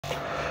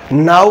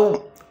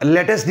Now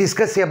let us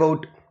discuss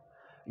about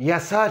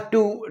SR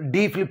to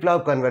D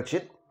flip-flop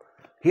conversion.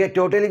 Here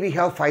totally we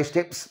have 5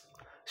 steps.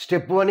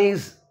 Step 1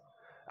 is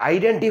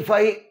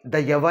identify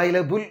the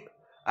available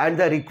and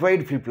the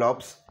required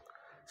flip-flops.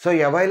 So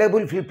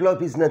available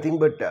flip-flop is nothing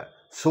but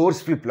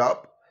source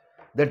flip-flop,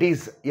 that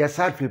is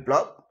SR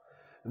flip-flop,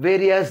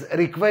 whereas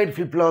required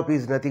flip-flop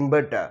is nothing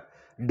but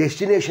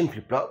destination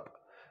flip-flop,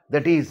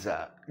 that is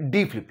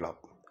D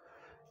flip-flop.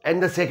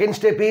 And the second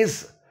step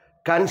is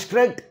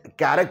construct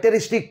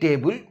characteristic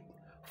table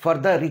for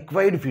the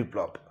required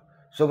flip-flop.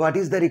 So what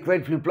is the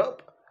required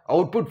flip-flop?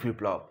 Output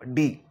flip-flop,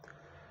 D.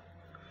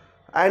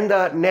 And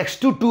the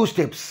next two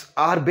steps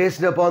are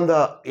based upon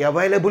the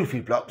available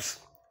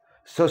flip-flops.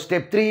 So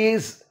step 3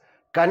 is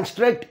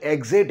construct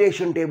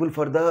excitation table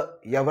for the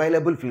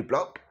available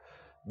flip-flop,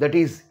 that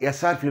is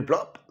SR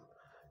flip-flop.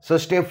 So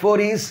step 4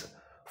 is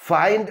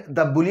find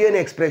the Boolean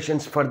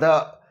expressions for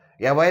the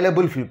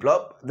available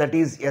flip-flop, that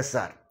is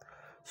SR.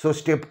 So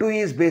step 2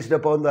 is based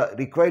upon the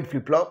required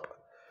flip-flop,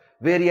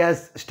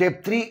 whereas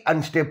step 3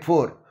 and step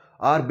 4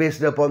 are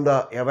based upon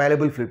the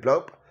available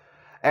flip-flop,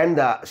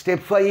 and step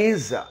 5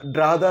 is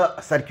draw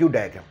the circuit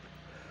diagram.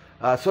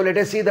 So let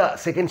us see the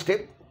second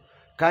step.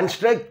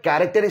 Construct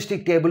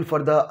characteristic table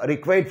for the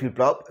required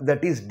flip-flop,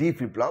 that is D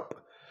flip-flop.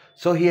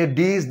 So here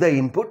D is the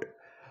input,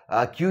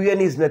 Qn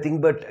is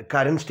nothing but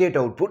current state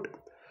output,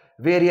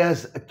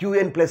 whereas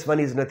Qn plus 1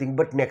 is nothing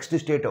but next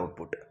state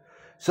output.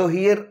 So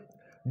here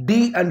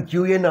D and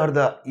Qn are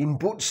the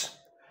inputs,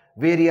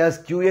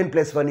 whereas Qn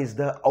plus 1 is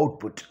the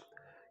output.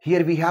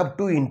 Here we have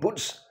 2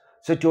 inputs,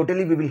 so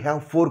totally we will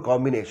have 4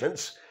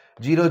 combinations,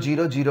 0,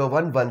 0, 0,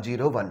 1, 1,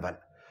 0, 1, 1.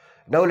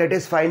 Now let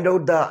us find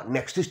out the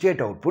next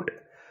state output.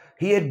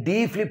 Here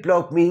D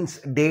flip-flop means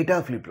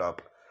data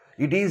flip-flop.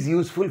 It is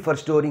useful for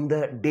storing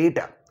the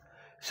data.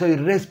 So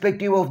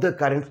irrespective of the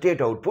current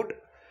state output,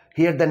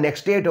 here the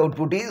next state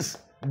output is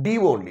D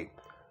only.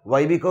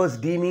 Why? Because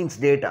D means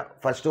data,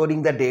 for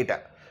storing the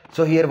data.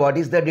 So here what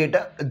is the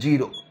data?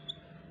 0.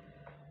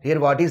 Here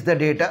what is the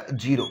data?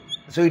 0.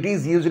 So it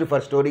is used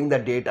for storing the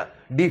data,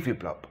 D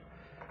flip-flop.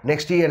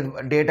 Next here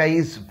data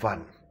is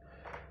 1.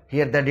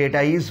 Here the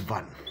data is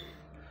 1.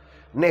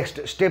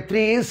 Next step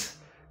 3 is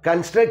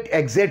construct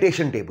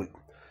excitation table.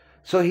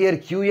 So here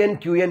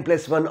Qn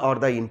plus 1 are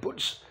the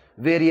inputs,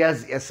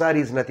 whereas SR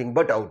is nothing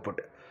but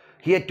output.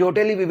 Here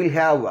totally we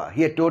have 2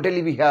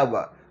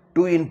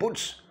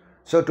 inputs.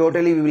 So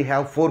totally we will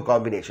have 4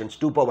 combinations,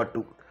 2 power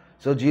 2.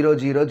 So 0,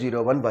 0,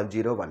 0, 1, 1,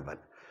 0, 1, 1.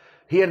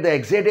 Here the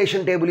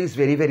excitation table is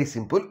very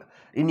simple.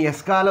 In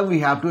S column we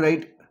have to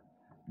write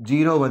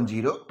 0, 1,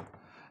 0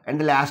 and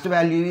the last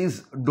value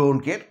is don't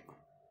care.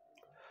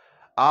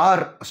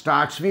 R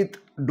starts with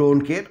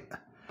don't care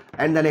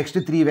and the next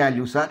 3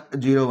 values are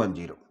 0, 1,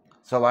 0.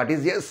 So what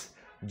is S?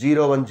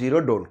 0, 1,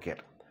 0 don't care.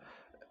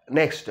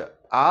 Next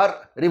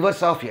R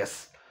reverse of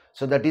S.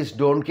 So that is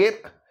don't care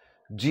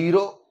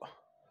 0,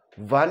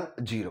 1,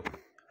 0.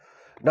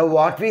 Now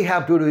what we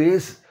have to do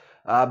is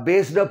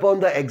based upon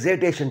the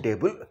excitation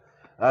table,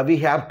 we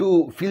have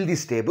to fill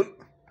this table.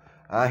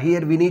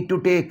 Here we need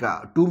to take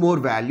 2 more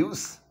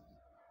values,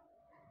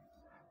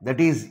 that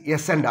is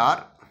S and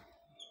R,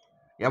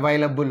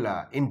 available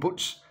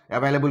inputs,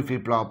 available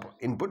flip-flop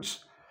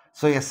inputs.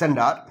 So S and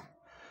R.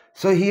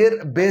 So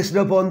here based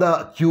upon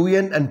the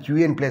Qn and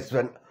Qn plus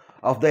 1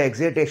 of the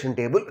excitation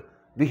table,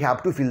 we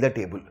have to fill the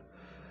table.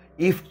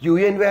 If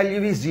Qn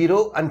value is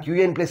 0 and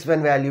Qn plus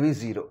 1 value is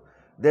 0,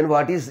 then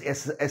what is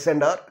S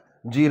and R?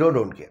 0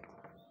 don't care.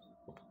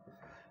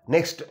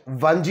 Next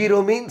 1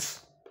 0 means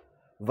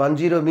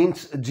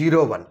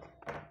 0 1.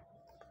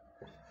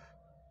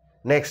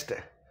 Next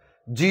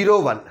 0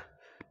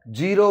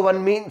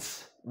 1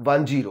 means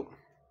 1 0.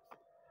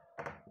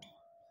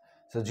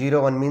 So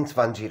 0 1 means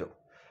 1 0.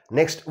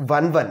 Next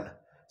 1 1.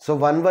 So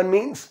 1 1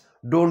 means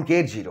don't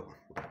care 0.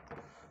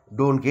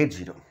 Don't care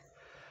 0.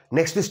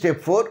 Next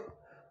step 4,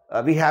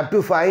 we have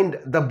to find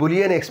the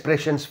Boolean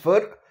expressions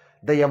for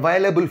the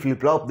available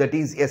flip-flop, that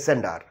is S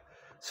and R.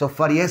 So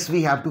for S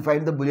we have to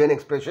find the Boolean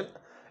expression,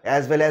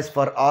 as well as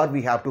for R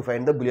we have to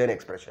find the Boolean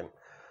expression.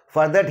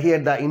 For that here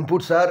the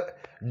inputs are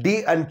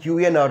D and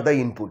Qn are the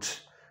inputs.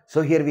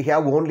 So here we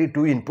have only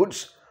 2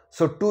 inputs.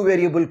 So 2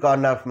 variable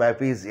Karnaugh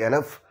map is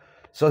enough.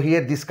 So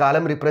here this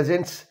column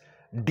represents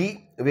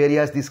D,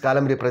 whereas this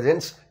column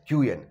represents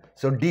Qn.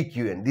 So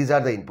DQn, these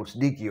are the inputs,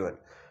 DQn.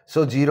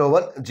 So 0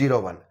 1 0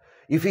 1.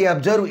 If we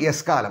observe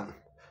S column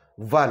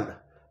 1,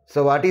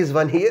 so what is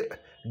 1 here?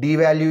 D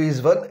value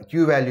is 1,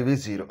 Q value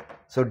is 0.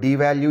 So D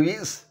value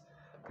is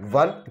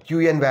 1,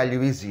 Qn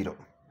value is 0.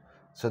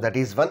 So that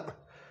is 1.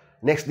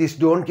 Next this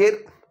don't care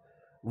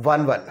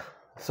 1 1.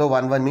 So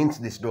 1 1 means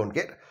this don't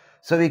care.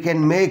 So we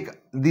can make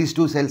these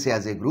 2 cells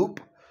as a group.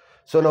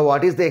 So now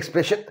what is the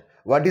expression?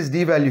 What is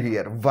D value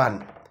here?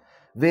 1.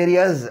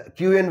 Whereas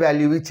Qn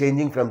value is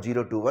changing from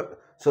 0 to 1.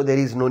 So there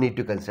is no need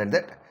to consider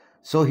that.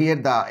 So here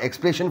the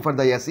expression for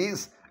the S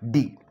is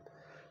D.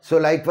 So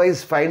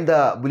likewise find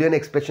the Boolean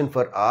expression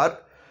for R.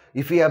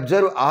 If we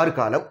observe R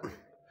column,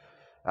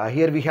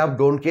 here we have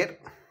don't care.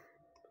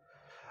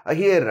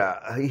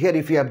 Here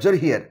if you observe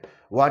here,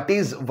 What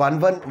is 1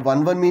 1?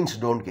 1 1 means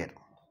don't care.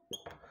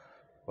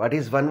 What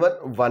is 1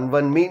 1? 1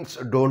 1 means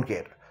don't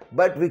care.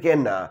 But we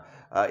can,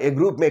 a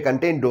group may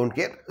contain don't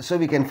care. So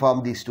we can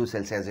form these two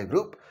cells as a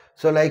group.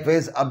 So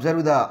likewise,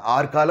 observe the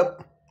R column.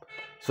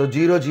 So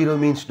 0 0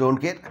 means don't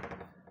care.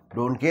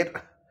 Don't care.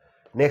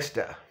 Next,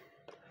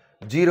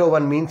 0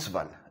 1 means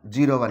 1.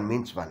 0 1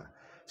 means 1.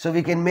 So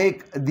we can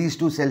make these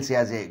two cells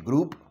as a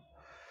group.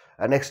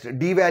 Next,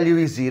 D value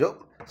is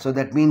 0. So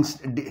that means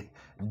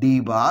D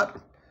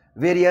bar.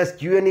 Whereas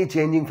Qn is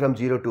changing from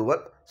 0 to 1.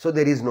 So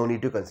there is no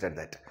need to consider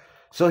that.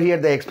 So here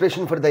the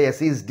expression for the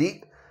S is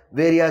D.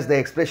 Whereas the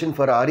expression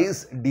for R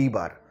is D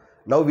bar.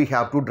 Now we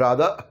have to draw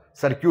the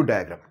circuit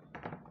diagram.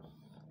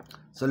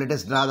 So let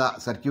us draw the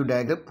circuit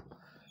diagram.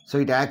 So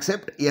it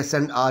accepts S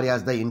and R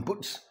as the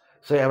inputs.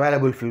 So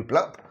available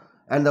flip-flop.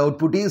 And the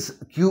output is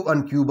Q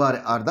and Q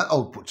bar are the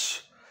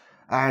outputs.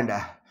 And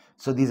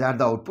so these are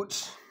the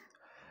outputs.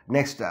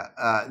 Next,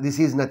 this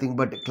is nothing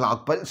but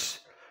clock pulse.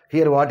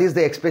 Here what is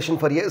the expression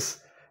for S?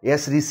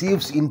 S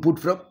receives input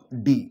from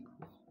D.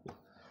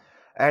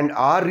 And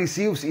R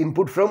receives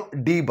input from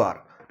D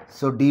bar.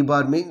 So D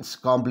bar means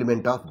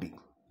complement of D.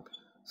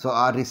 So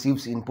R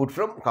receives input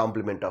from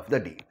complement of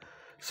the D.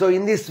 So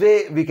in this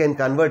way we can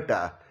convert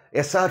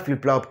SR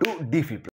flip-flop to D flip-flop.